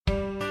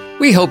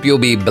We hope you'll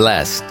be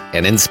blessed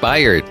and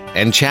inspired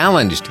and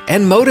challenged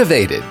and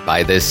motivated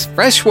by this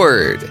fresh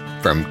word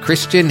from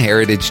Christian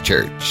Heritage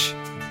Church.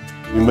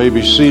 You may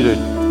be seated.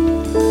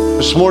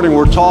 This morning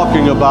we're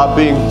talking about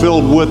being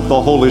filled with the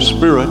Holy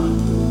Spirit.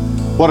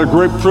 What a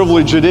great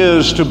privilege it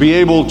is to be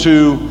able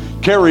to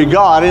carry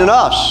God in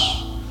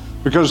us,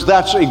 because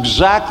that's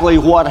exactly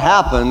what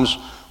happens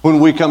when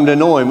we come to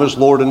know Him as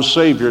Lord and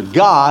Savior.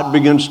 God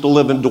begins to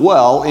live and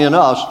dwell in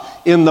us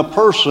in the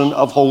person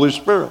of Holy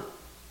Spirit.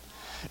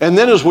 And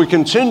then as we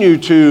continue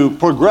to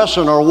progress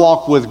in our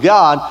walk with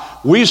God,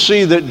 we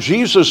see that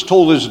Jesus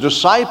told His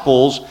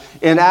disciples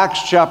in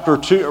Acts chapter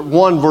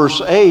 1,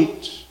 verse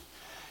 8,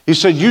 He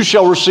said, "You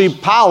shall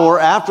receive power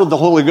after the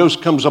Holy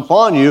Ghost comes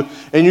upon you,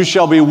 and you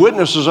shall be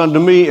witnesses unto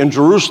me in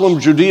Jerusalem,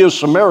 Judea,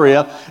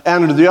 Samaria,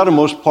 and to the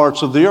uttermost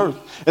parts of the earth."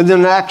 And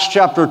then in Acts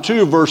chapter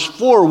 2, verse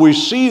 4, we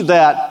see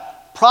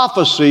that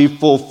prophecy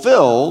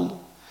fulfilled,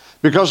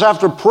 because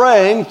after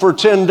praying for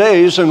 10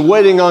 days and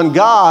waiting on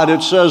God,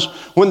 it says,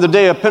 when the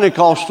day of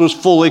Pentecost was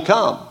fully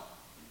come,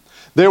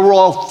 they were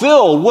all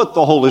filled with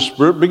the Holy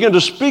Spirit, began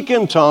to speak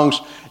in tongues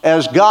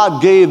as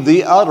God gave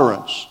the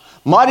utterance.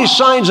 Mighty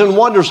signs and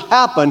wonders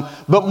happened,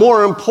 but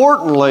more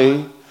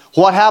importantly,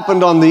 what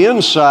happened on the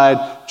inside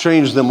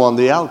changed them on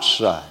the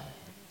outside.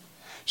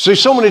 See,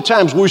 so many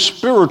times we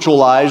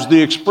spiritualize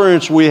the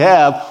experience we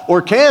have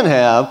or can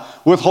have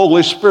with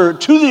Holy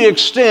Spirit to the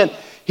extent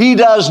He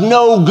does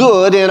no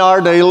good in our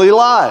daily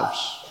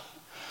lives.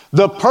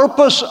 The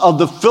purpose of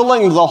the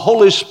filling of the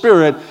Holy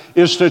Spirit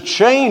is to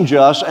change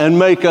us and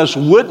make us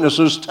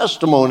witnesses,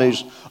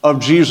 testimonies of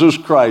Jesus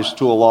Christ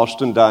to a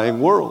lost and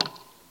dying world.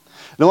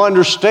 Now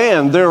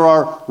understand, there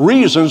are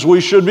reasons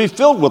we should be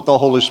filled with the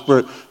Holy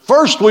Spirit.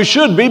 First, we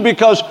should be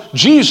because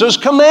Jesus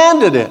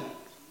commanded it.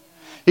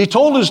 He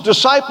told His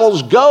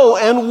disciples, "Go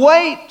and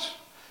wait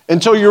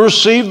until you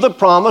receive the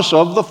promise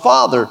of the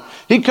Father."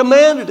 He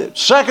commanded it.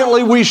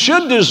 Secondly, we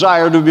should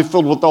desire to be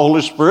filled with the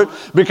Holy Spirit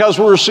because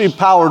we receive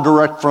power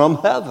direct from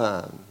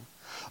heaven.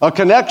 A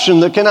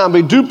connection that cannot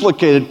be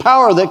duplicated,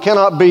 power that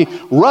cannot be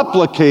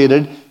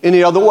replicated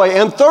any other way.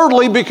 And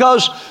thirdly,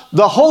 because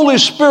the Holy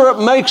Spirit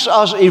makes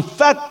us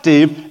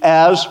effective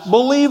as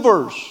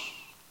believers.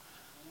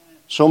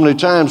 So many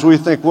times we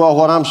think, well,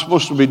 what I'm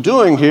supposed to be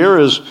doing here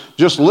is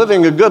just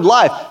living a good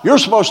life. You're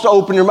supposed to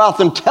open your mouth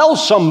and tell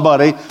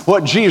somebody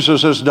what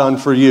Jesus has done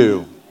for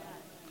you.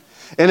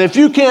 And if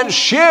you can't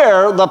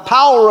share the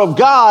power of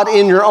God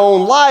in your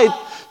own life,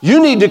 you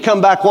need to come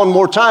back one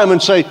more time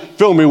and say,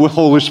 "Fill me with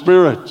Holy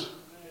Spirit."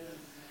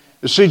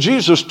 You see,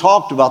 Jesus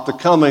talked about the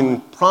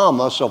coming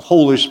promise of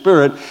Holy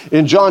Spirit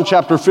in John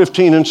chapter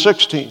 15 and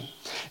 16.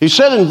 He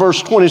said in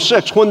verse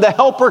 26, when the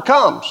Helper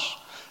comes,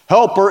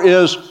 Helper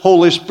is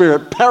Holy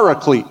Spirit,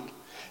 Paraclete.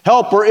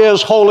 Helper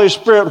is Holy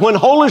Spirit. When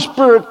Holy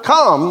Spirit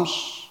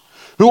comes,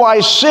 who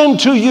I send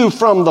to you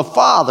from the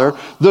Father,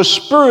 the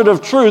Spirit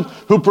of truth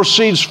who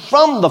proceeds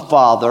from the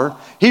Father,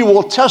 He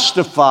will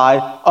testify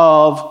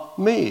of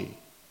me.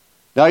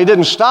 Now, He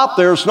didn't stop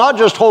there. It's not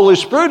just Holy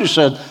Spirit, He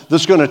said,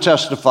 that's going to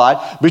testify.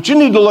 But you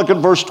need to look at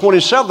verse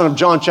 27 of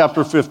John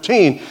chapter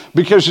 15,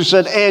 because He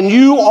said, and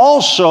you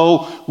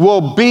also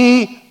will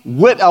be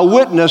a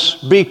witness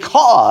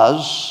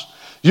because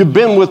you've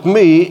been with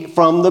me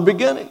from the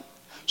beginning.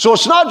 So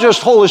it's not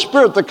just Holy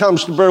Spirit that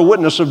comes to bear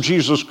witness of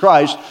Jesus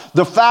Christ.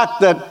 The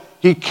fact that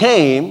He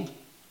came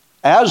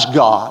as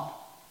God,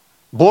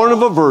 born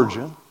of a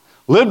virgin,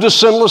 lived a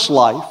sinless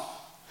life,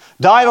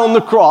 died on the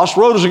cross,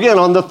 rose again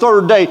on the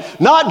third day.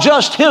 Not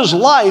just His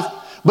life,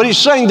 but He's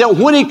saying that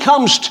when He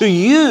comes to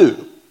you,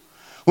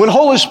 when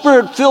Holy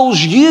Spirit fills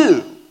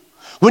you,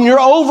 when you're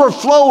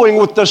overflowing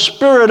with the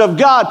Spirit of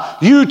God,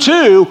 you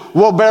too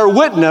will bear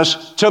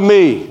witness to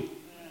me.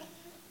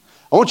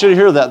 I want you to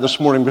hear that this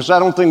morning, because I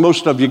don't think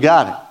most of you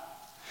got it.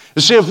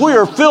 You see, if we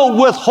are filled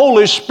with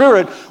Holy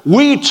Spirit,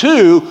 we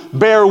too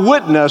bear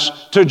witness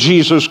to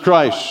Jesus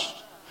Christ.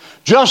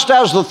 Just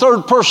as the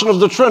third person of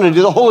the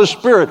Trinity, the Holy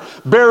Spirit,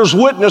 bears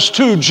witness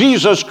to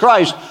Jesus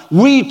Christ,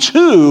 we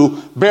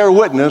too bear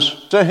witness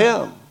to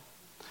Him.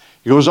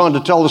 He goes on to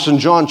tell us in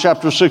John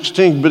chapter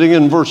 16,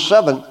 beginning in verse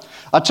 7,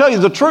 I tell you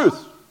the truth.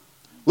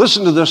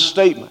 Listen to this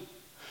statement.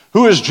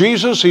 Who is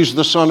Jesus? He's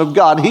the Son of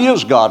God. He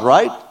is God,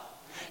 right?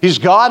 He's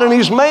God and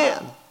He's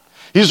man.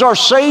 He's our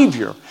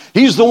Savior.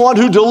 He's the one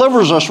who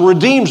delivers us,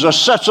 redeems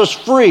us, sets us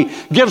free,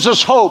 gives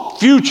us hope,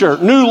 future,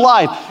 new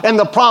life, and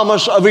the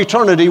promise of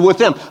eternity with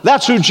Him.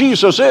 That's who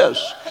Jesus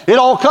is. It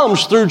all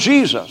comes through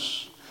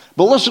Jesus.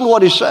 But listen to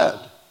what He said.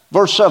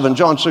 Verse 7,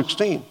 John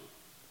 16.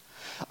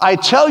 I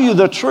tell you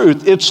the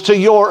truth, it's to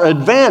your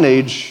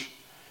advantage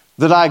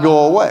that I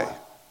go away.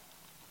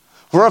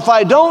 For if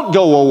I don't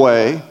go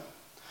away,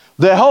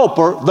 the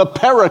Helper, the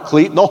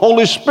Paraclete, the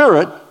Holy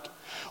Spirit,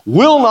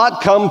 will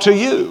not come to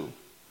you.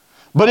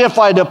 But if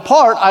I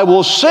depart, I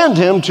will send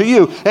Him to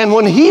you. And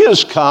when He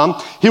is come,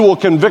 He will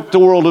convict the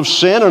world of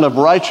sin and of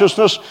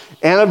righteousness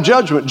and of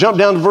judgment. Jump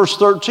down to verse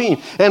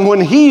 13. And when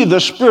He, the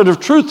Spirit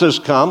of truth, has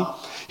come,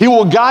 He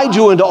will guide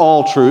you into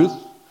all truth.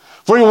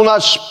 For he will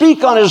not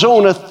speak on his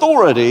own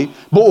authority,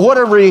 but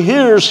whatever he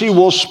hears he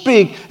will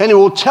speak, and he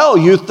will tell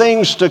you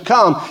things to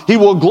come. He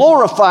will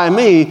glorify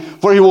me,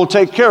 for he will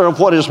take care of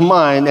what is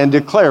mine and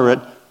declare it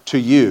to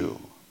you.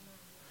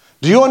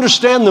 Do you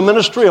understand the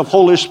ministry of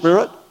Holy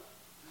Spirit?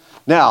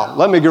 Now,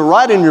 let me get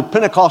right in your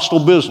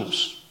Pentecostal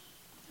business.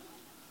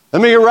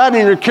 Let me get right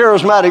in your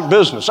charismatic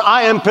business.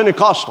 I am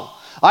Pentecostal.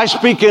 I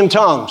speak in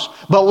tongues.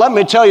 But let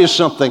me tell you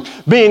something.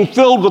 Being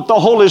filled with the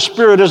Holy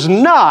Spirit is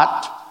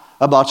not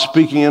about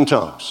speaking in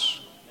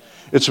tongues.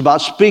 It's about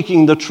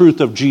speaking the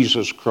truth of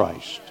Jesus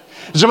Christ.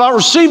 It's about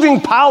receiving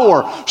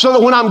power so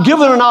that when I'm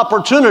given an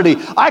opportunity,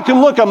 I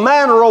can look a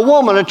man or a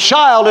woman, a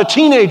child, a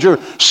teenager,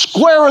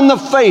 square in the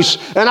face,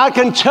 and I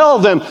can tell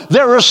them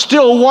there is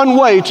still one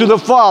way to the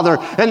Father,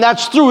 and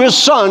that's through His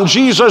Son,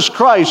 Jesus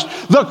Christ.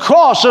 The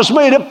cross has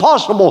made it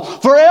possible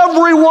for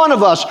every one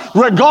of us,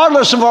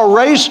 regardless of our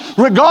race,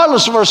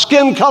 regardless of our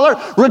skin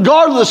color,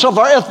 regardless of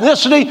our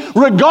ethnicity,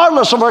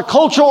 regardless of our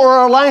culture or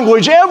our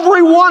language,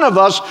 every one of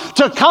us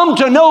to come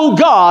to know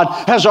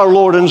God as our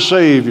Lord and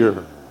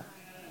Savior.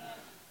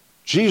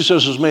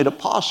 Jesus has made it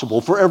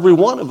possible for every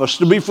one of us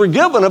to be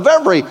forgiven of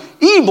every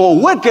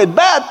evil, wicked,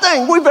 bad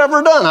thing we've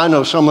ever done. I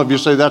know some of you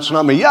say, that's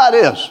not me. Yeah,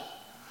 it is.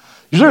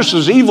 You're just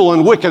as evil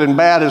and wicked and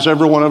bad as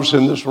every one of us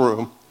in this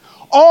room.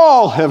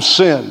 All have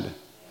sinned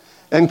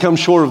and come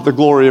short of the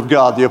glory of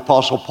God, the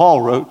Apostle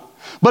Paul wrote.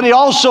 But he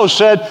also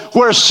said,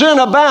 where sin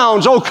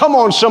abounds, oh, come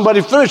on,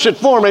 somebody, finish it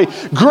for me.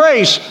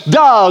 Grace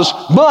does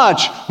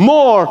much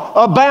more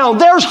abound.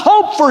 There's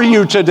hope for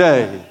you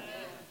today.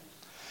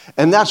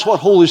 And that's what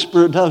Holy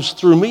Spirit does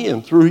through me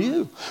and through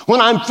you.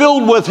 When I'm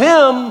filled with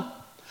Him,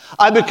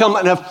 I become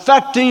an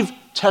effective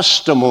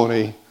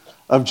testimony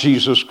of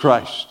Jesus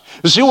Christ.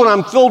 You see, when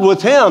I'm filled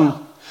with Him,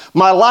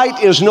 my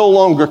light is no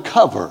longer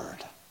covered,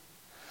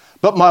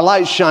 but my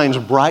light shines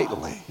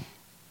brightly.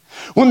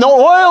 When the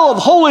oil of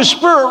Holy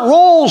Spirit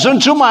rolls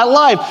into my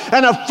life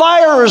and a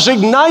fire is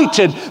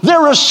ignited,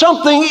 there is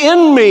something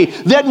in me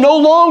that no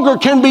longer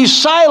can be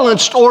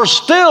silenced or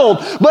stilled,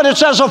 but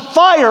it's as a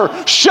fire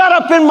shut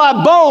up in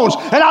my bones,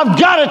 and I've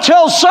got to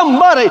tell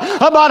somebody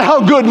about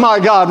how good my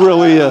God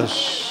really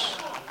is.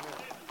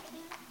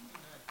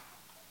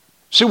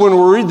 See, when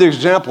we read the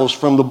examples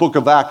from the book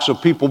of Acts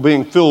of people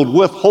being filled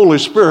with Holy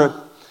Spirit,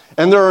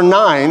 and there are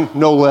 9,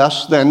 no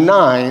less than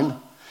 9,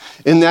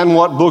 in then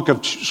what book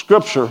of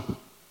Scripture,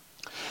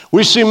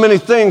 we see many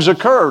things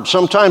occurred.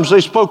 Sometimes they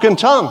spoke in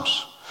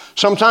tongues.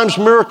 Sometimes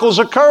miracles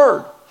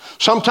occurred.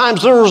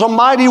 Sometimes there was a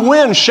mighty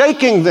wind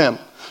shaking them.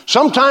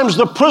 Sometimes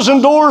the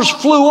prison doors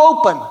flew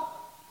open.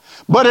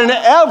 But in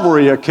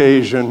every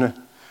occasion,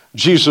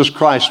 Jesus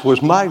Christ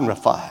was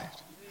magnified.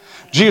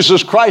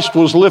 Jesus Christ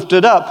was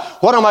lifted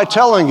up. What am I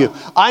telling you?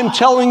 I'm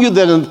telling you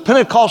that in the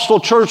Pentecostal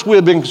church we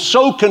have been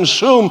so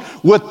consumed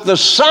with the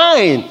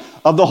sign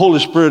of the Holy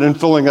Spirit in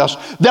filling us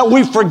that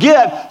we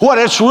forget what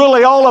it's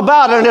really all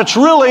about, and it's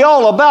really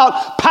all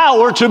about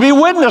power to be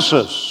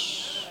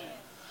witnesses.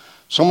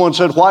 Someone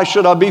said, why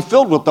should I be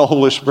filled with the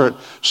Holy Spirit?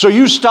 So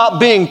you stop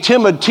being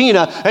timid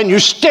Tina and you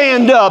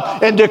stand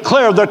up and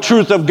declare the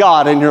truth of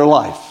God in your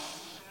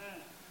life.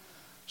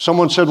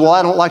 Someone said, well,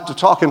 I don't like to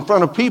talk in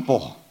front of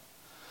people.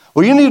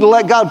 Well, you need to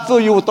let God fill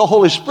you with the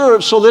Holy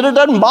Spirit so that it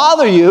doesn't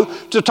bother you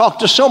to talk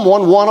to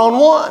someone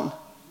one-on-one.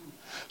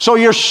 So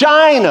your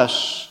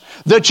shyness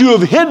that you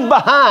have hid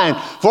behind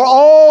for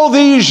all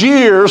these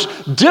years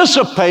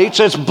dissipates,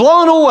 it's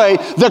blown away,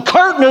 the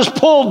curtain is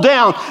pulled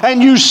down,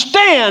 and you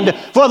stand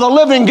for the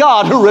living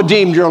God who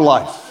redeemed your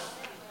life.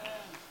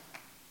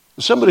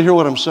 Does somebody hear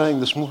what I'm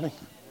saying this morning?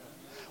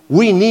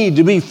 We need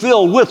to be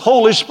filled with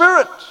Holy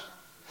Spirit.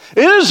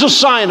 It is a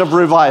sign of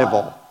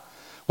revival.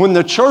 When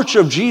the church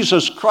of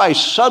Jesus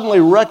Christ suddenly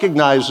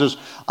recognizes,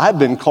 I've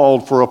been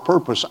called for a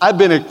purpose. I've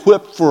been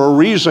equipped for a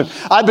reason.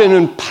 I've been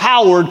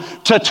empowered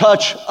to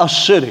touch a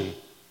city.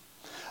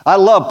 I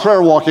love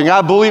prayer walking.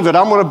 I believe it.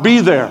 I'm going to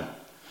be there.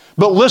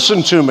 But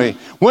listen to me.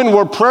 When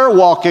we're prayer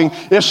walking,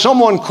 if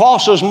someone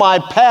crosses my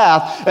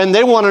path and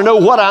they want to know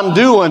what I'm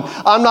doing,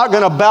 I'm not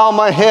going to bow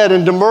my head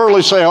and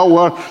demurely say, oh,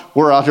 well,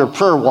 we're out here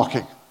prayer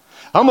walking.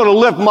 I'm going to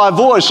lift my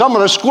voice. I'm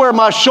going to square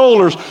my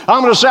shoulders.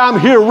 I'm going to say I'm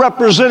here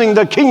representing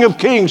the King of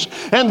Kings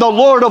and the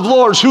Lord of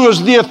Lords, who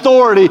is the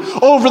authority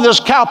over this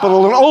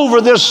capital and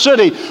over this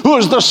city, who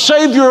is the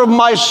Savior of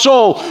my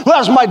soul, who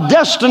has my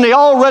destiny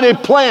already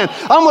planned.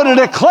 I'm going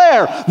to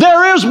declare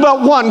there is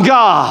but one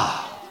God.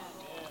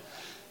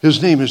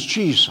 His name is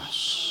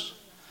Jesus.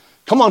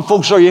 Come on,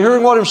 folks, are you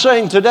hearing what I'm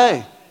saying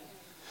today?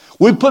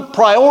 We put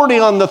priority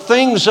on the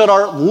things that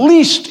are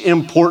least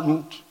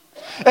important,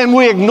 and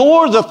we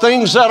ignore the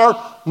things that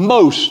are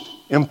most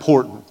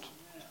important.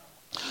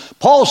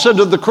 Paul said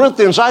to the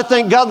Corinthians, I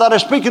thank God that I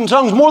speak in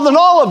tongues more than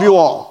all of you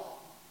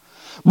all.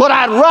 But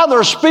I'd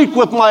rather speak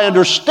with my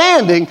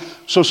understanding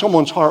so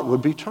someone's heart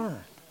would be turned.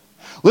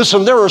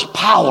 Listen, there is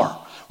power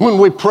when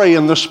we pray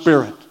in the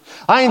Spirit.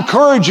 I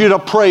encourage you to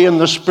pray in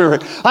the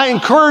Spirit. I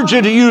encourage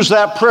you to use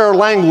that prayer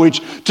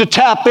language to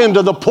tap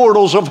into the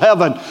portals of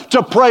heaven,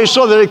 to pray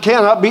so that it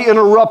cannot be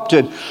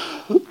interrupted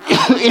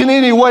in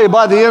any way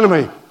by the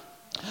enemy.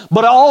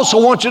 But I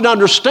also want you to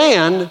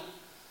understand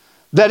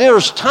that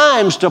there's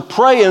times to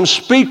pray and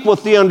speak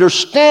with the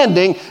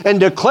understanding and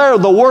declare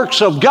the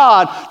works of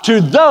God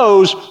to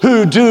those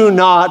who do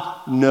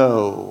not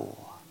know.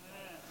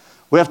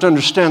 We have to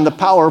understand the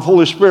power of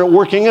Holy Spirit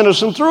working in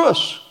us and through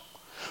us.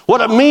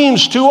 What it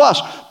means to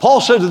us. Paul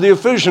said to the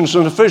Ephesians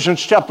in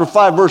Ephesians chapter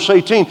 5, verse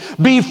 18,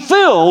 be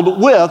filled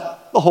with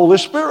the Holy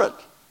Spirit.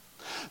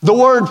 The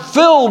word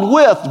filled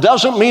with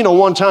doesn't mean a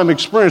one-time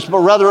experience, but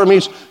rather it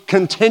means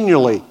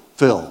continually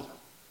filled.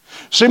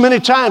 See, many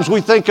times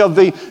we think of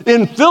the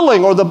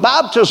infilling or the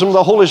baptism of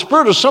the Holy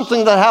Spirit as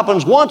something that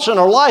happens once in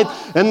our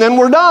life and then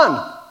we're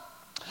done.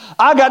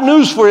 I got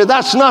news for you,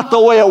 that's not the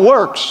way it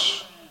works.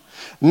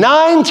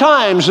 9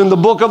 times in the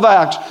book of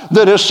Acts,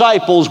 the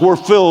disciples were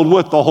filled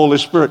with the Holy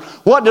Spirit.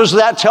 What does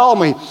that tell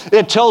me?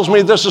 It tells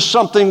me this is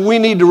something we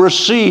need to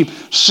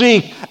receive,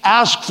 seek,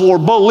 ask for,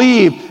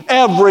 believe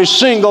every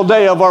single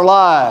day of our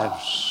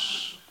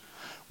lives.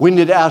 We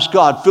need to ask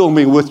God, fill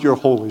me with your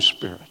Holy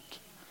Spirit.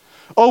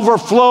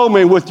 Overflow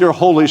me with your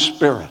Holy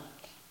Spirit.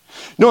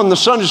 You know, in the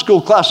Sunday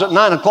school class at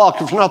 9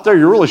 o'clock, if you're not there,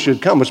 you really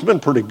should come. It's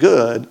been pretty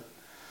good.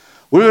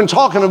 We've been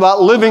talking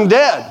about living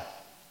dead.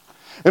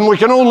 And we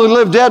can only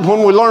live dead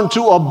when we learn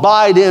to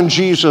abide in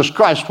Jesus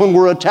Christ, when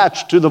we're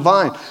attached to the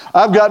vine.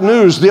 I've got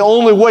news. The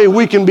only way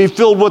we can be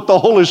filled with the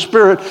Holy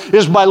Spirit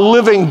is by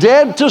living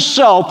dead to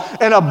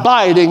self and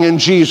abiding in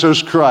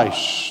Jesus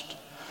Christ.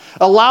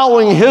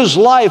 Allowing His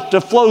life to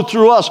flow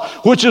through us,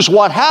 which is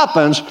what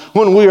happens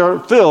when we are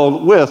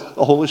filled with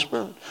the Holy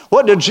Spirit.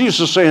 What did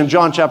Jesus say in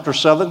John chapter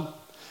 7?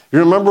 You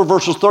remember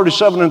verses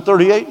 37 and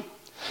 38?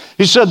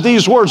 He said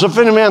these words, if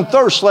any man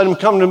thirst, let him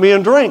come to me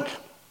and drink.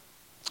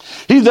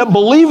 He that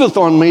believeth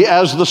on me,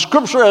 as the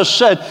scripture has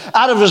said,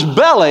 out of his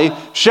belly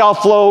shall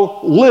flow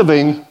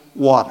living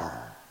water.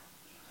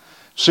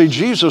 See,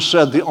 Jesus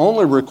said the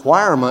only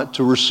requirement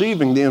to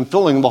receiving the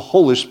infilling of the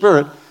Holy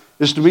Spirit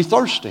is to be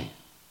thirsty.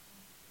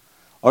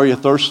 Are you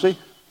thirsty?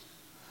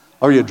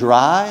 Are you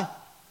dry?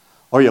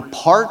 Are you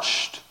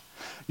parched?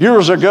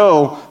 Years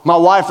ago, my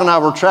wife and I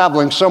were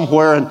traveling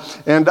somewhere,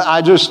 and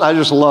I just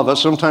love it.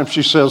 Sometimes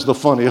she says the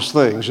funniest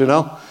things, you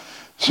know.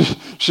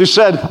 She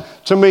said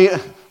to me,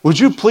 would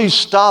you please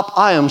stop?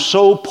 I am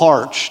so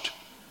parched.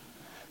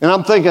 And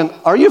I'm thinking,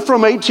 are you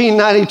from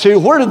 1892?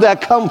 Where did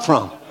that come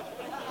from?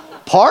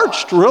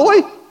 Parched,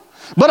 really?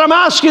 But I'm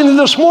asking you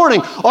this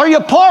morning, are you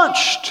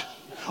parched?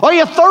 Are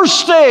you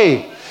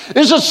thirsty?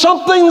 Is it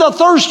something the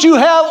thirst you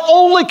have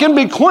only can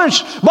be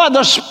quenched by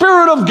the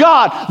Spirit of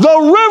God, the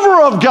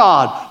river of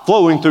God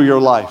flowing through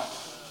your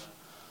life?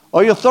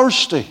 Are you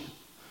thirsty?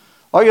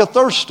 Are you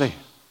thirsty?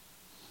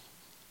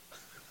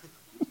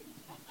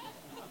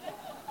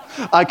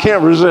 I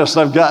can't resist.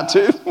 I've got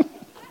to.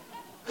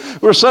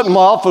 We were sitting in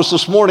my office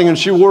this morning and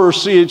she wore her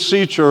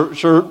CHC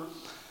shirt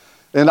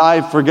and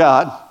I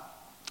forgot.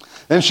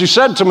 And she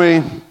said to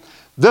me,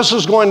 this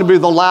is going to be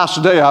the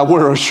last day I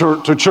wear a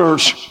shirt to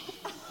church.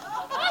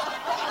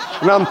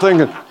 And I'm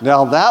thinking,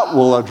 now that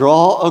will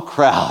draw a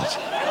crowd.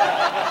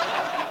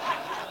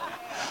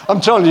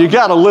 I'm telling you, you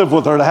got to live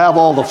with her to have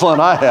all the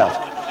fun I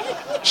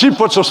have. She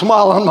puts a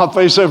smile on my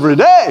face every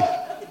day.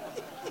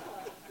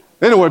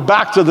 Anyway,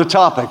 back to the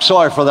topic.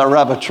 Sorry for that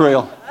rabbit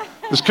trail.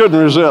 Just couldn't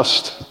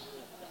resist.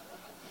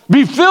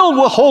 Be filled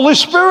with Holy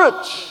Spirit.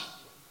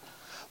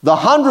 The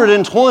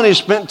 120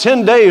 spent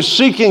 10 days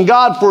seeking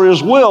God for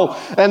His will,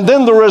 and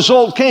then the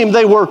result came.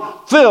 They were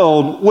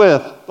filled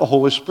with the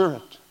Holy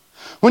Spirit.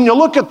 When you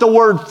look at the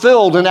word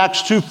filled in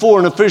Acts 2:4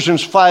 and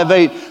Ephesians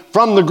 5:8,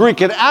 from the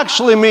Greek, it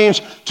actually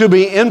means to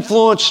be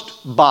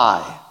influenced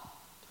by.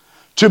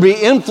 To be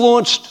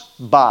influenced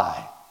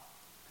by.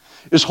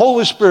 Is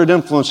Holy Spirit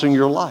influencing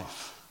your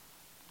life?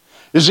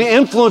 Is He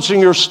influencing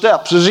your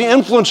steps? Is He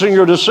influencing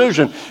your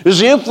decision? Does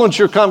He influence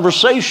your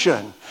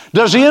conversation?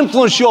 Does He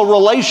influence your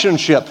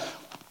relationship?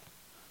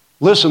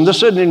 Listen, this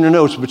isn't in your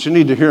notes, but you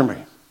need to hear me.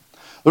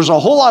 There's a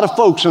whole lot of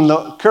folks in the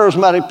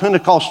charismatic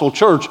Pentecostal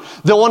church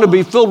that want to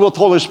be filled with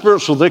Holy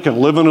Spirit so they can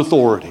live in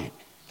authority.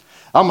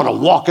 I'm going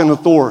to walk in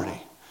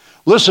authority.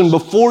 Listen,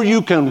 before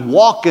you can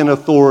walk in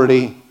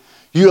authority,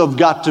 you have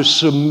got to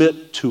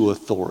submit to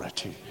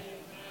authority.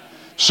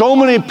 So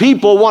many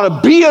people want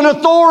to be in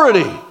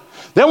authority.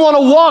 They want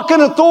to walk in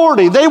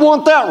authority. They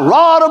want that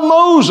rod of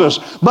Moses,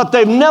 but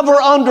they've never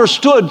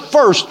understood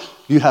first,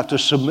 you have to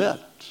submit.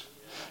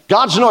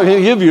 God's not going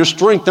to give you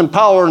strength and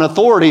power and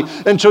authority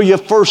until you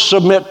first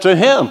submit to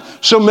Him.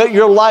 Submit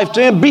your life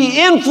to Him. Be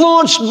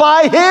influenced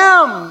by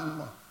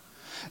Him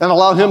and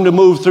allow Him to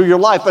move through your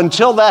life.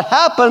 Until that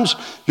happens,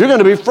 you're going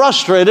to be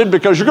frustrated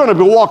because you're going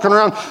to be walking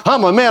around,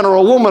 I'm a man or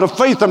a woman of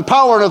faith and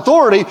power and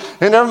authority,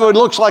 and everybody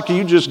looks like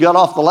you just got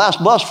off the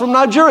last bus from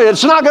Nigeria.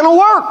 It's not going to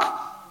work.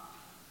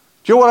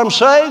 Do you know what I'm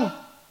saying?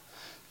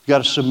 You've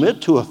got to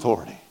submit to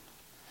authority.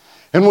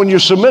 And when you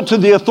submit to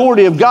the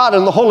authority of God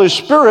and the Holy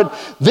Spirit,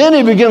 then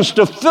He begins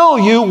to fill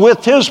you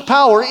with His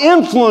power,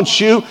 influence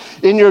you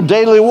in your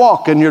daily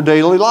walk, in your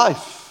daily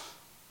life.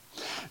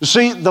 You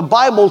see, the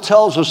Bible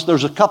tells us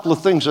there's a couple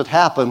of things that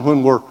happen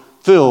when we're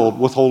filled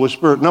with Holy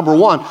Spirit. Number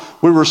one,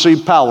 we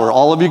receive power.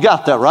 All of you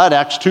got that, right?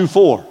 Acts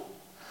 2:4.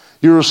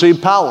 You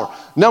receive power.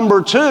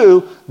 Number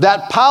two,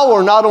 that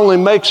power not only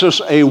makes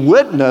us a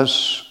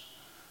witness,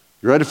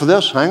 you ready for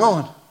this? Hang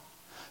on.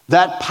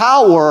 That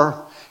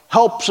power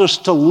helps us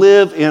to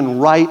live in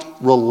right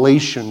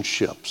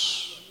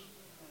relationships.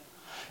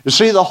 You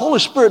see, the Holy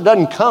Spirit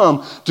doesn't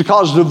come to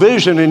cause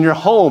division in your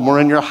home or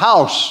in your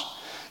house.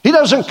 He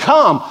doesn't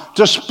come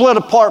to split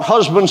apart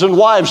husbands and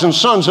wives and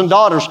sons and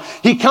daughters.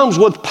 He comes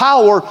with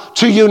power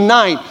to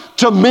unite,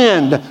 to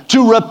mend,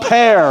 to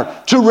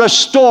repair, to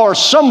restore.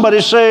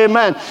 Somebody say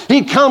amen.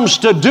 He comes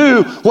to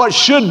do what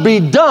should be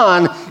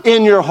done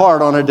in your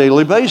heart on a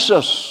daily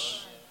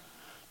basis,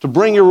 to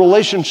bring your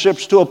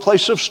relationships to a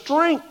place of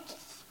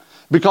strength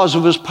because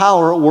of His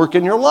power at work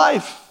in your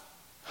life.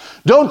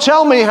 Don't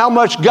tell me how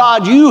much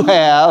God you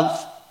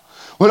have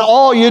when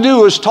all you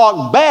do is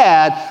talk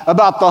bad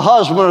about the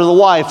husband or the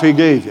wife He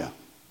gave you.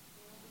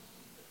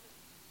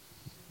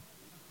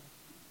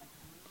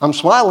 I'm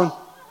smiling.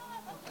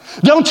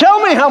 Don't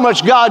tell me how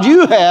much God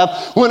you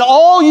have when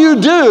all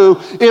you do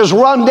is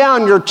run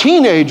down your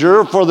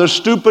teenager for the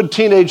stupid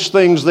teenage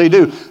things they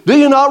do. Do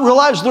you not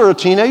realize they're a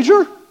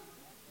teenager?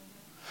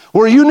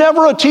 Were you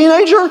never a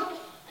teenager?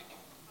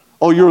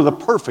 Oh, you're the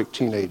perfect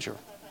teenager.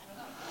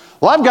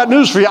 Well, I've got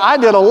news for you. I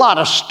did a lot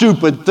of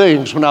stupid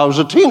things when I was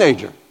a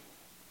teenager.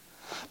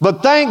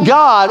 But thank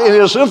God in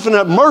His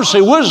infinite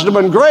mercy, wisdom,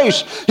 and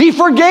grace, He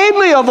forgave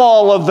me of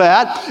all of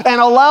that and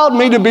allowed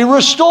me to be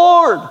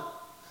restored.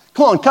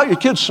 Come on, cut your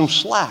kids some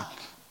slack.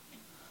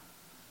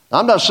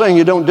 I'm not saying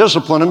you don't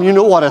discipline them. You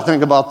know what I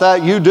think about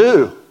that. You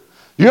do.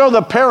 You're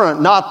the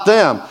parent, not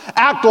them.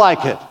 Act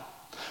like it.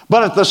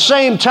 But at the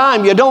same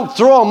time, you don't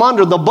throw them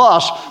under the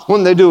bus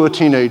when they do a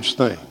teenage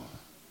thing.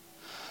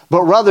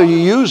 But rather you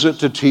use it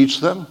to teach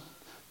them,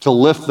 to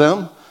lift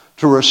them,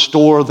 to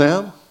restore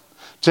them,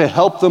 to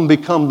help them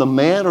become the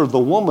man or the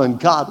woman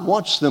God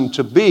wants them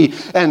to be.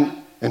 And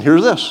hear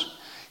this.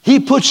 He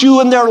puts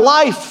you in their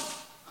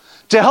life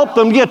to help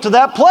them get to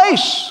that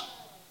place.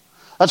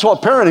 That's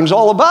what parenting's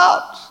all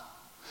about.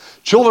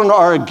 Children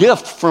are a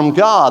gift from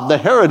God, the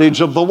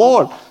heritage of the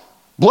Lord.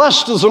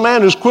 Blessed is the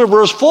man whose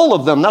quiver is full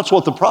of them. That's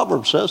what the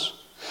proverb says.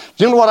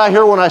 Do you know what I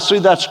hear when I see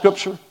that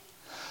scripture?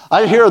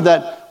 I hear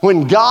that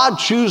when God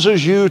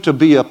chooses you to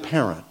be a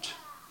parent,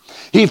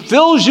 He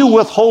fills you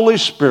with Holy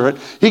Spirit.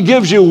 He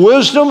gives you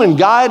wisdom and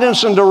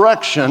guidance and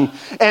direction.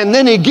 And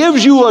then He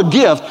gives you a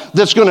gift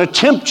that's going to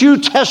tempt you,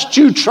 test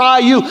you, try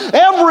you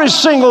every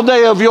single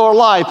day of your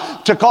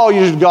life to call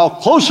you to go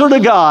closer to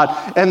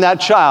God and that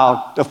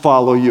child to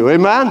follow you.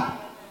 Amen?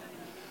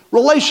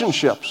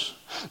 Relationships.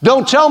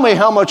 Don't tell me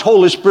how much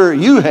Holy Spirit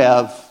you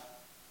have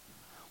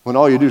when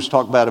all you do is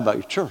talk bad about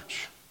your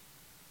church.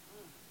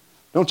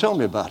 Don't tell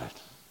me about it.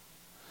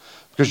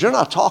 Because you're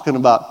not talking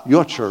about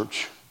your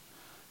church.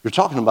 You're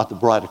talking about the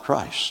bride of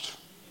Christ.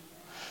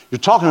 You're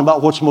talking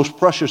about what's most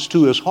precious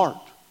to His heart.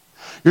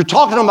 You're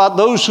talking about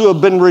those who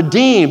have been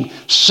redeemed,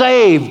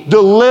 saved,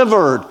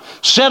 delivered,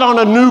 set on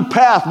a new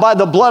path by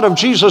the blood of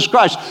Jesus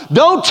Christ.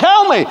 Don't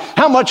tell me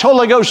how much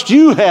Holy Ghost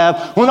you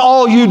have when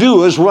all you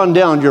do is run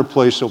down your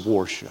place of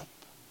worship.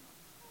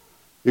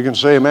 You can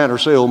say amen or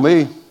say, oh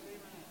me.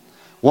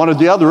 One or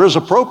the other is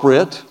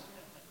appropriate.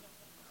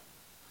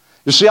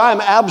 You see, I am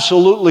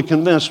absolutely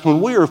convinced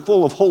when we are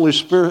full of Holy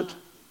Spirit,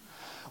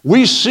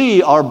 we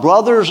see our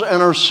brothers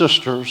and our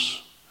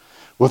sisters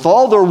with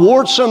all their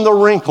warts and their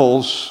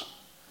wrinkles,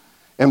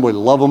 and we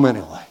love them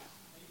anyway.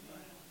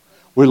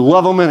 We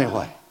love them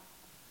anyway.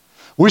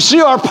 We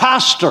see our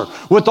pastor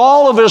with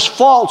all of his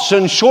faults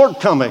and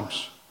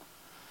shortcomings,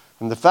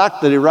 and the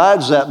fact that he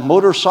rides that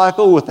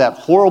motorcycle with that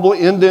horrible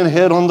indent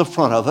head on the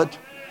front of it,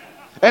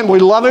 and we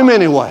love him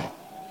anyway.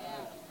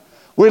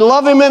 We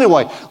love him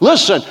anyway.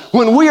 Listen,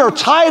 when we are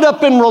tied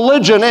up in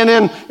religion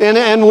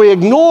and we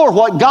ignore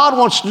what God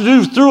wants to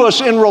do through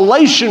us in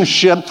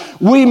relationship,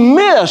 we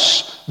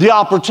miss the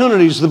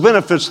opportunities, the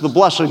benefits, the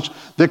blessings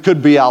that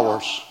could be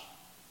ours.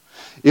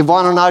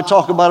 Yvonne and I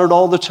talk about it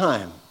all the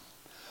time.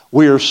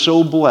 We are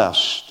so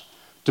blessed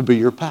to be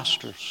your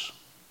pastors.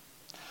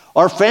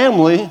 Our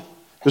family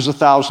is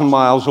 1,000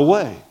 miles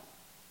away.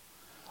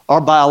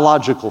 Our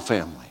biological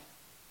family.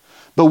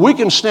 But we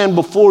can stand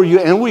before you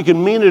and we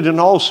can mean it in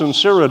all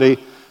sincerity.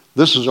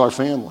 This is our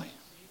family.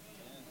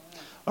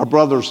 Our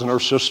brothers and our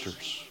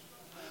sisters.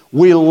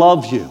 We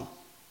love you.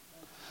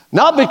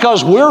 Not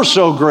because we're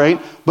so great,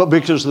 but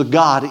because the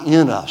God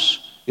in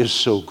us is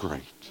so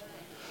great.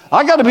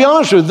 I got to be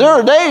honest with you, there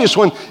are days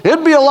when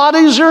it'd be a lot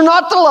easier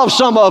not to love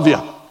some of you.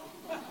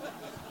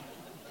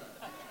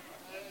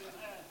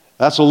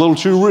 That's a little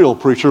too real,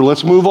 preacher.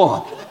 Let's move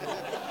on.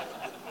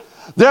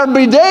 There'd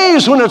be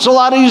days when it's a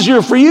lot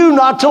easier for you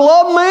not to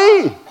love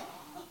me.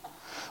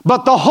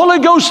 But the Holy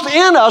Ghost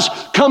in us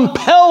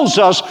compels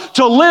us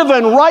to live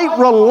in right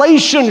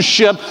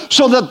relationship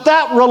so that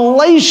that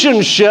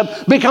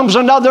relationship becomes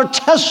another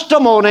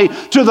testimony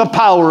to the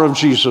power of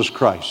Jesus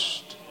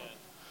Christ.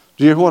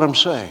 Do you hear what I'm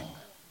saying?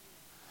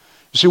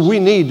 You see, we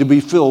need to be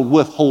filled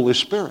with Holy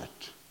Spirit.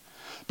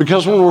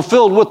 Because when we're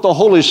filled with the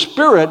Holy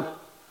Spirit,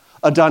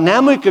 a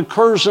dynamic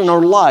occurs in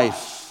our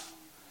life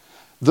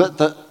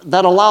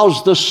that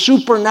allows the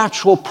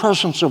supernatural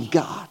presence of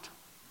God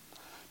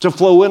to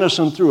flow in us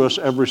and through us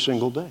every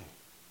single day.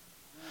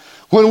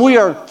 When we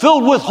are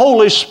filled with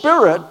Holy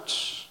Spirit,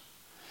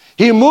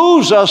 He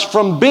moves us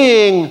from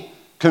being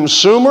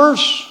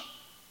consumers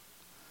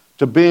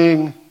to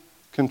being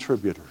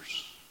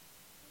contributors.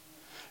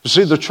 You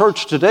see, the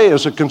church today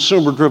is a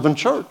consumer-driven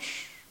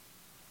church.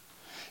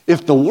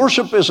 If the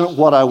worship isn't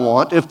what I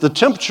want, if the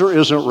temperature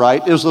isn't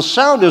right, if the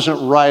sound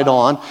isn't right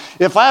on,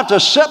 if I have to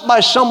sit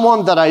by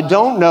someone that I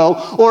don't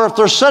know, or if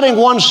they're sitting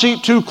one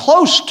seat too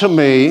close to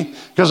me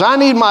because I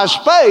need my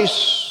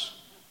space,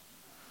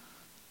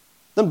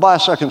 then buy a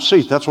second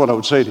seat. That's what I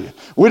would say to you.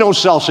 We don't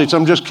sell seats.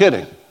 I'm just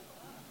kidding.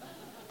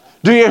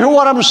 Do you hear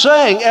what I'm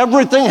saying?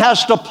 Everything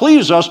has to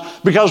please us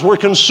because we're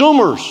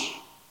consumers.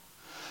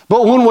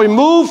 But when we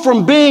move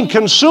from being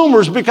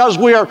consumers because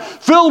we are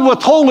filled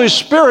with Holy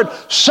Spirit,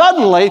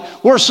 suddenly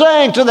we're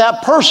saying to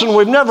that person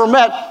we've never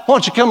met, why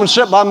don't you come and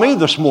sit by me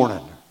this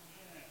morning?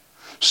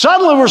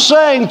 Suddenly we're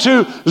saying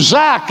to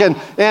Zach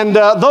and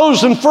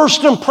those in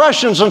First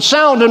Impressions and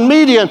Sound and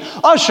Media and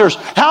ushers,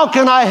 how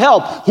can I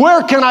help?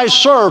 Where can I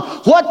serve?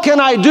 What can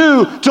I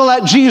do to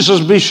let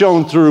Jesus be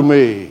shown through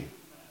me?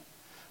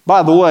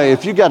 By the way,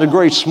 if you got a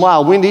great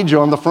smile, we need you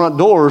on the front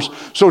doors.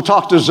 So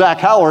talk to Zach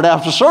Howard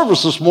after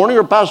service this morning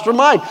or Pastor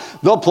Mike.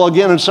 They'll plug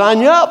in and sign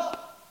you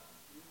up.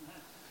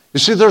 You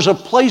see, there's a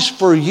place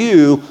for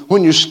you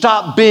when you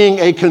stop being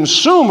a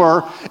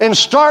consumer and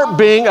start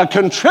being a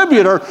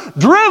contributor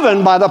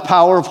driven by the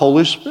power of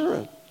Holy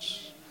Spirit.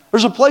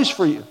 There's a place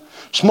for you.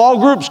 Small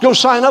groups, go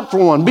sign up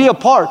for one. Be a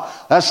part.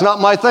 That's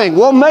not my thing.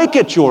 Well, make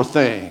it your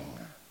thing.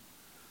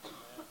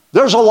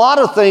 There's a lot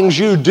of things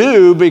you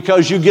do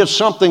because you get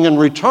something in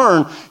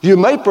return. You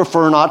may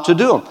prefer not to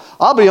do them.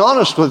 I'll be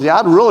honest with you,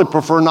 I'd really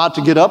prefer not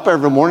to get up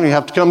every morning and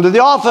have to come to the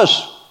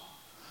office.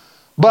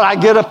 But I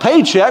get a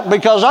paycheck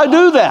because I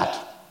do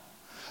that.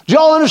 Do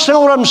y'all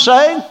understand what I'm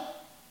saying?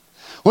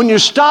 When you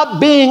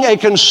stop being a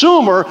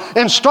consumer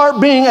and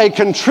start being a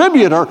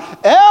contributor,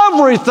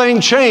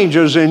 everything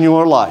changes in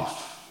your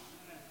life.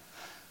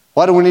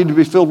 Why do we need to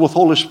be filled with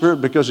Holy Spirit?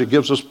 Because it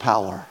gives us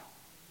power.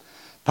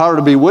 Power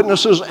to be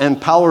witnesses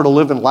and power to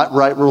live in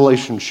right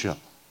relationship.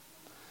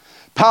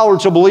 Power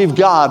to believe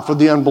God for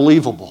the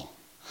unbelievable.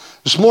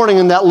 This morning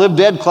in that Live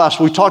Dead class,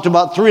 we talked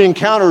about 3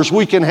 encounters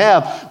we can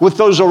have with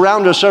those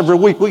around us every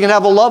week. We can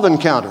have a love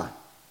encounter.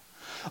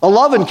 A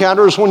love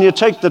encounter is when you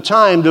take the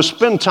time to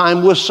spend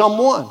time with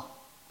someone.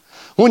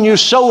 When you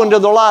sow into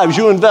their lives,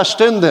 you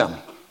invest in them.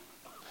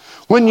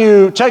 When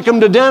you take them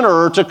to dinner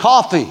or to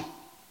coffee.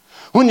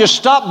 When you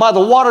stop by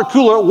the water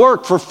cooler at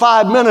work for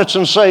 5 minutes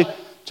and say,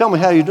 tell me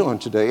how you're doing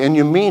today, and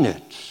you mean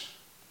it,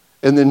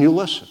 and then you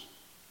listen.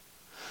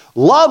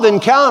 Love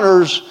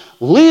encounters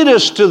lead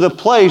us to the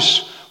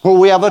place where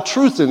we have a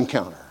truth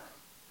encounter.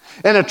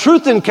 And a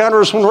truth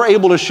encounter is when we're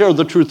able to share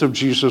the truth of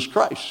Jesus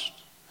Christ,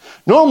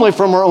 normally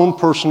from our own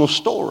personal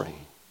story.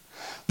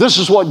 This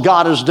is what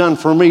God has done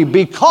for me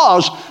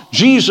because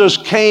Jesus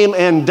came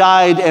and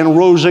died and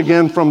rose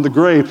again from the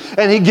grave,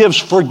 and He gives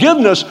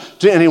forgiveness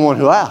to anyone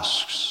who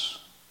asks.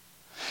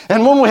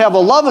 And when we have a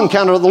love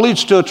encounter that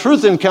leads to a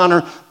truth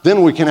encounter,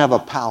 then we can have a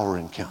power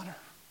encounter.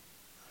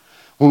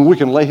 When we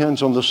can lay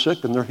hands on the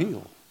sick and they're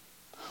healed.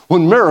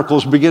 When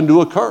miracles begin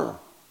to occur.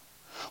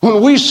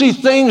 When we see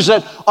things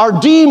that are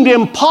deemed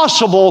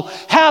impossible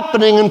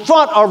happening in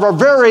front of our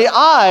very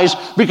eyes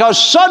because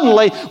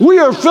suddenly we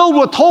are filled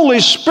with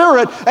Holy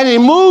Spirit and He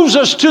moves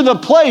us to the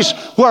place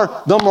where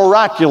the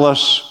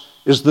miraculous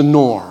is the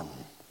norm.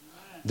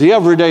 The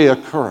everyday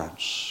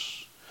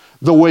occurrence.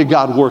 The way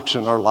God works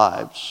in our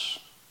lives.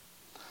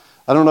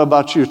 I don't know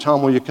about you.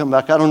 Tom, will you come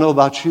back? I don't know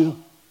about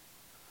you.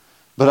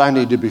 But I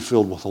need to be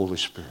filled with Holy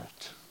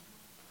Spirit.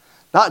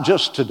 Not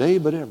just today,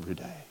 but every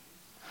day.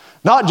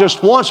 Not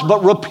just once,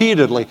 but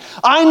repeatedly.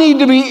 I need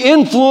to be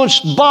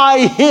influenced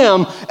by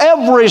Him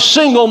every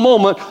single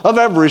moment of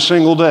every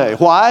single day.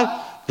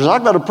 Why? Because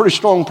I've got a pretty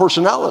strong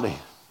personality.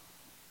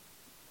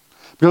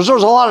 Because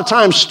there's a lot of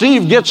times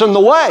Steve gets in the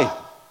way.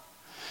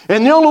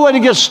 And the only way to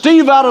get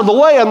Steve out of the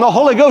way and the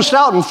Holy Ghost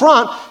out in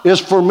front is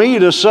for me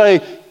to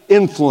say,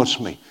 influence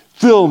me.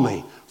 Fill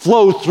me,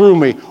 flow through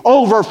me,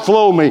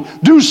 overflow me.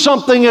 Do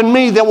something in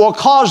me that will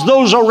cause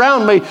those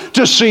around me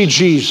to see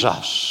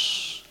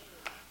Jesus.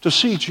 To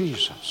see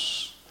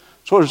Jesus.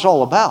 That's what it's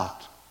all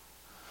about.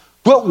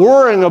 Quit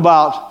worrying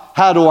about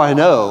how do I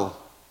know.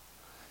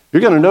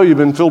 You're going to know you've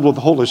been filled with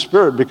the Holy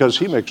Spirit because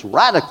He makes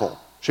radical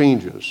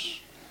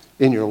changes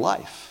in your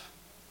life.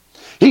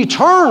 He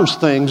turns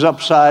things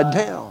upside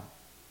down.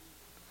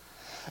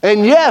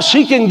 And yes,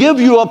 He can give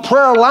you a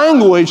prayer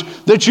language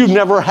that you've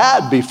never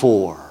had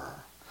before.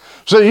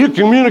 So you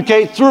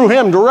communicate through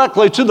Him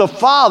directly to the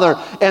Father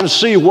and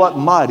see what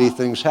mighty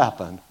things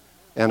happen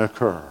and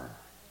occur.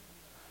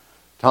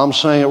 Tom's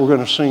saying it, we're going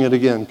to sing it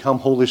again. Come,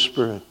 Holy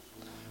Spirit,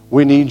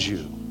 we need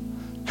you.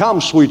 Come,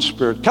 sweet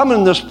Spirit, come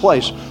in this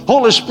place.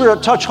 Holy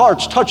Spirit, touch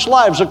hearts, touch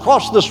lives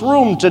across this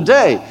room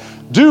today.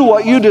 Do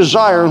what you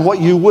desire and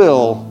what you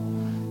will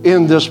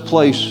in this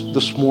place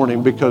this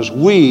morning because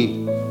we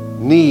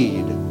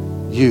need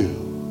you.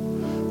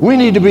 We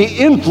need to be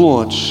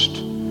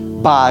influenced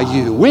by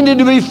you. We need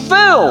to be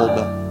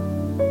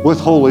filled with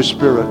Holy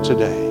Spirit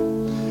today.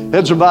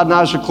 Heads are bowed and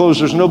eyes are closed.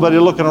 There's nobody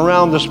looking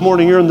around this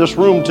morning. You're in this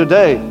room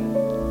today.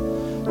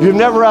 You've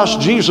never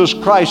asked Jesus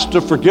Christ to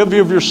forgive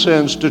you of your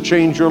sins, to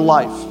change your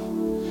life.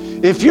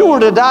 If you were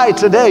to die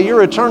today,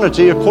 your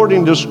eternity,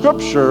 according to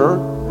Scripture,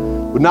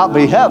 would not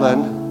be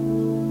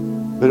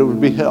heaven, but it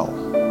would be hell.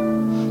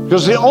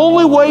 Because the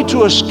only way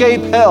to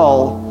escape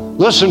hell,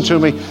 listen to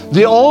me,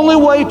 the only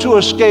way to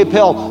escape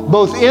hell,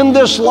 both in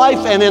this life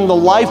and in the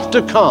life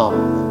to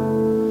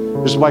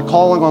come, is by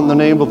calling on the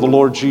name of the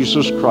Lord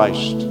Jesus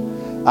Christ,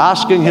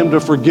 asking Him to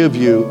forgive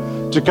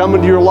you, to come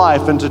into your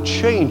life and to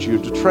change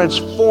you, to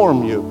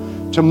transform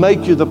you, to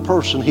make you the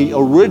person He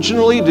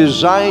originally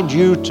designed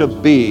you to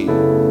be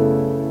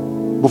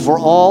before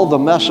all the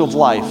mess of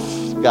life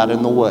got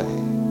in the way.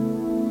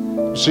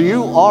 So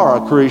you are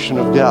a creation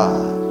of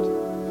God.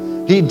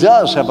 He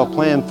does have a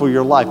plan for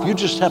your life. You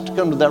just have to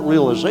come to that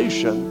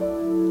realization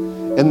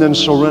and then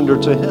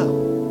surrender to Him.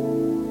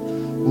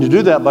 And you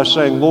do that by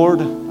saying, Lord,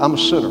 I'm a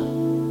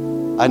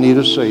sinner. I need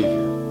a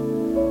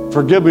Savior.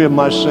 Forgive me of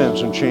my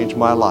sins and change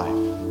my life.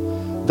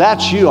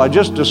 That's you. I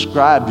just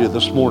described you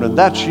this morning.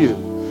 That's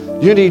you.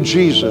 You need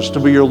Jesus to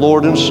be your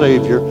Lord and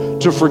Savior,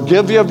 to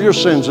forgive you of your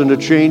sins and to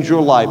change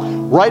your life.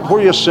 Right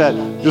where you sit,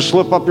 just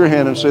slip up your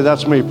hand and say,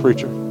 that's me,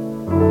 preacher.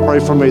 Pray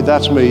for me.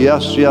 That's me.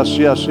 Yes, yes,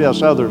 yes,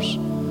 yes, others.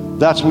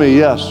 That's me.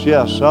 Yes,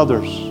 yes,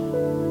 others.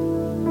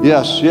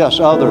 Yes, yes,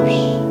 others.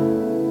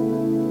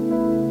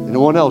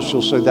 Anyone else,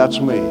 you'll say, that's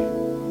me.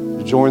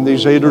 You join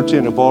these 8 or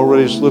 10 have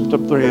already slipped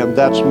up their hand.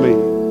 That's me.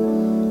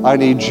 I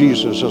need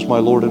Jesus as my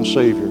Lord and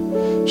Savior.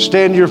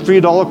 Stand to your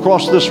feet all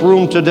across this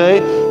room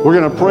today. We're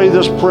going to pray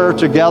this prayer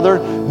together.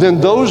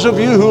 Then those of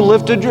you who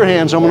lifted your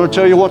hands, I'm going to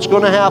tell you what's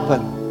going to happen.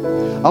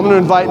 I'm going to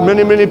invite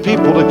many, many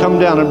people to come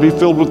down and be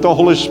filled with the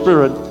Holy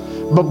Spirit.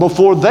 But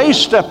before they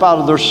step out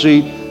of their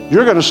seat,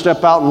 you're going to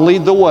step out and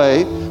lead the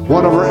way.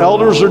 One of our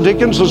elders or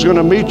deacons is going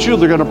to meet you.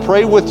 They're going to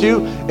pray with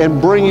you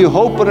and bring you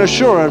hope and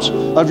assurance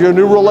of your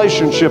new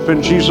relationship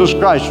in Jesus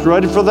Christ. You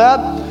ready for that?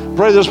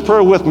 Pray this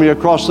prayer with me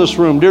across this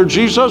room. Dear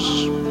Jesus,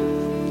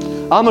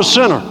 I'm a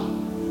sinner.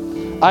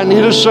 I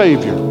need a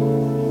Savior.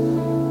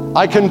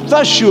 I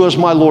confess you as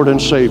my Lord and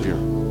Savior.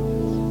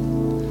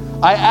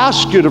 I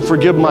ask you to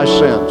forgive my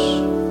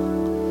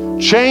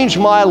sins. Change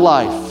my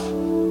life.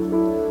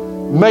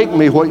 Make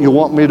me what you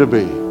want me to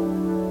be.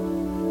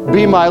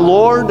 Be my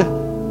Lord.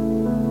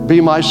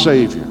 Be my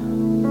Savior.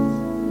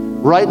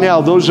 Right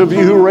now, those of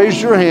you who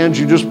raised your hands,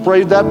 you just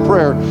prayed that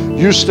prayer.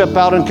 You step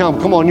out and come.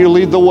 Come on, you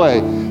lead the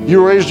way.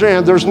 You raise your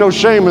hand. There's no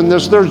shame in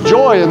this. There's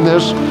joy in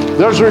this.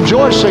 There's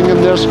rejoicing in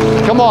this.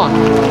 Come on.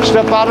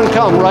 Step out and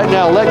come right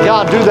now. Let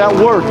God do that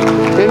work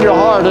in your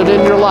heart and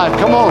in your life.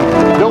 Come on.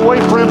 Don't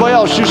wait for anybody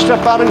else. You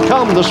step out and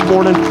come this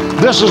morning.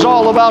 This is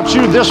all about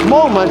you. This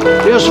moment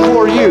is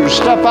for you.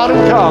 Step out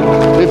and come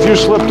if you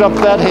slipped up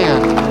that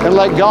hand. And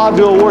let God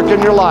do a work in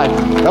your life.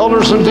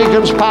 Elders and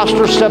deacons,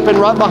 pastors, step in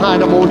right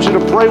behind them. I want you to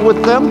pray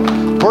with them.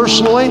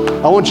 Personally,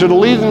 I want you to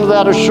lead into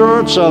that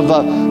assurance of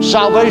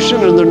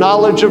salvation and the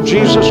knowledge of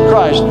Jesus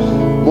Christ.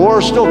 More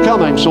are still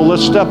coming, so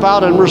let's step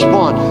out and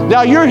respond.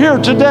 Now, you're here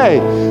today.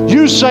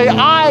 You say,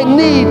 I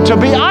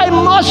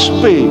must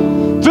be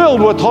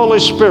filled with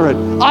Holy Spirit.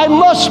 I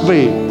must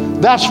be.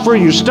 That's for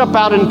you. Step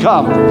out and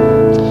come.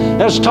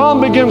 As Tom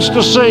begins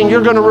to sing,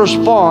 you're going to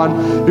respond.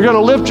 You're going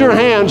to lift your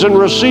hands and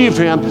receive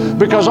Him,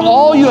 because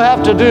all you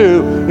have to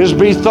do is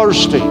be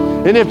thirsty.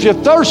 And if you're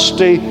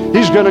thirsty,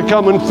 He's going to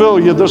come and fill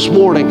you this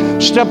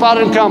morning. Step out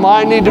and come.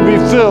 I need to be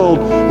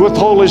filled with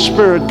Holy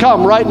Spirit.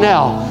 Come right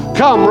now.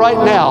 Come right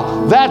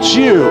now. That's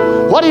you.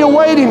 What are you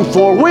waiting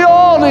for? We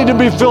all need to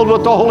be filled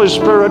with the Holy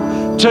Spirit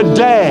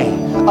today.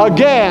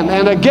 Again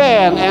and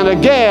again and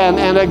again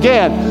and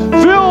again.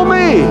 Fill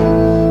me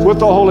with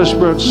the Holy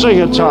Spirit. Sing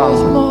it,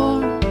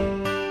 Tom.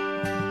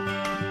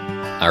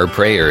 Our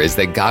prayer is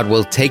that God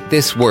will take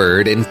this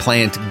word and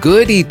plant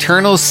good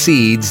eternal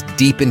seeds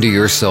deep into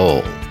your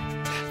soul.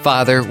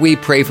 Father, we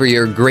pray for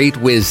your great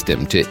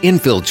wisdom to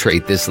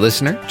infiltrate this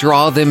listener,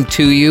 draw them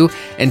to you,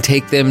 and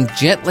take them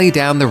gently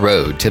down the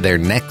road to their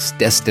next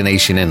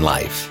destination in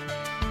life.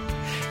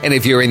 And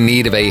if you're in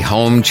need of a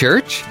home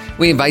church,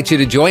 we invite you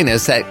to join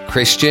us at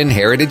Christian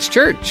Heritage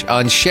Church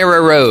on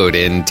Shera Road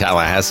in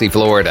Tallahassee,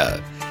 Florida.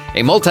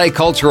 A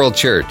multicultural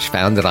church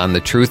founded on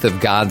the truth of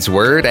God's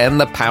Word and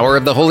the power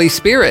of the Holy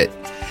Spirit.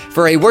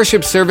 For a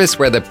worship service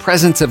where the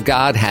presence of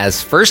God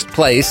has first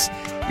place,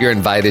 you're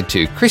invited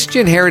to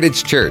Christian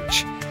Heritage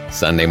Church.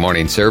 Sunday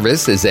morning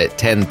service is at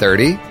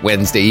 10:30,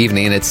 Wednesday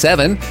evening at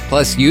 7,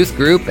 plus youth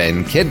group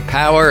and kid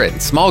power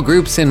and small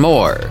groups and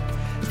more.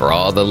 For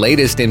all the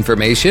latest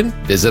information,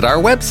 visit our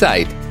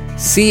website,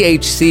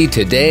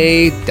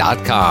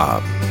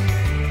 chctoday.com.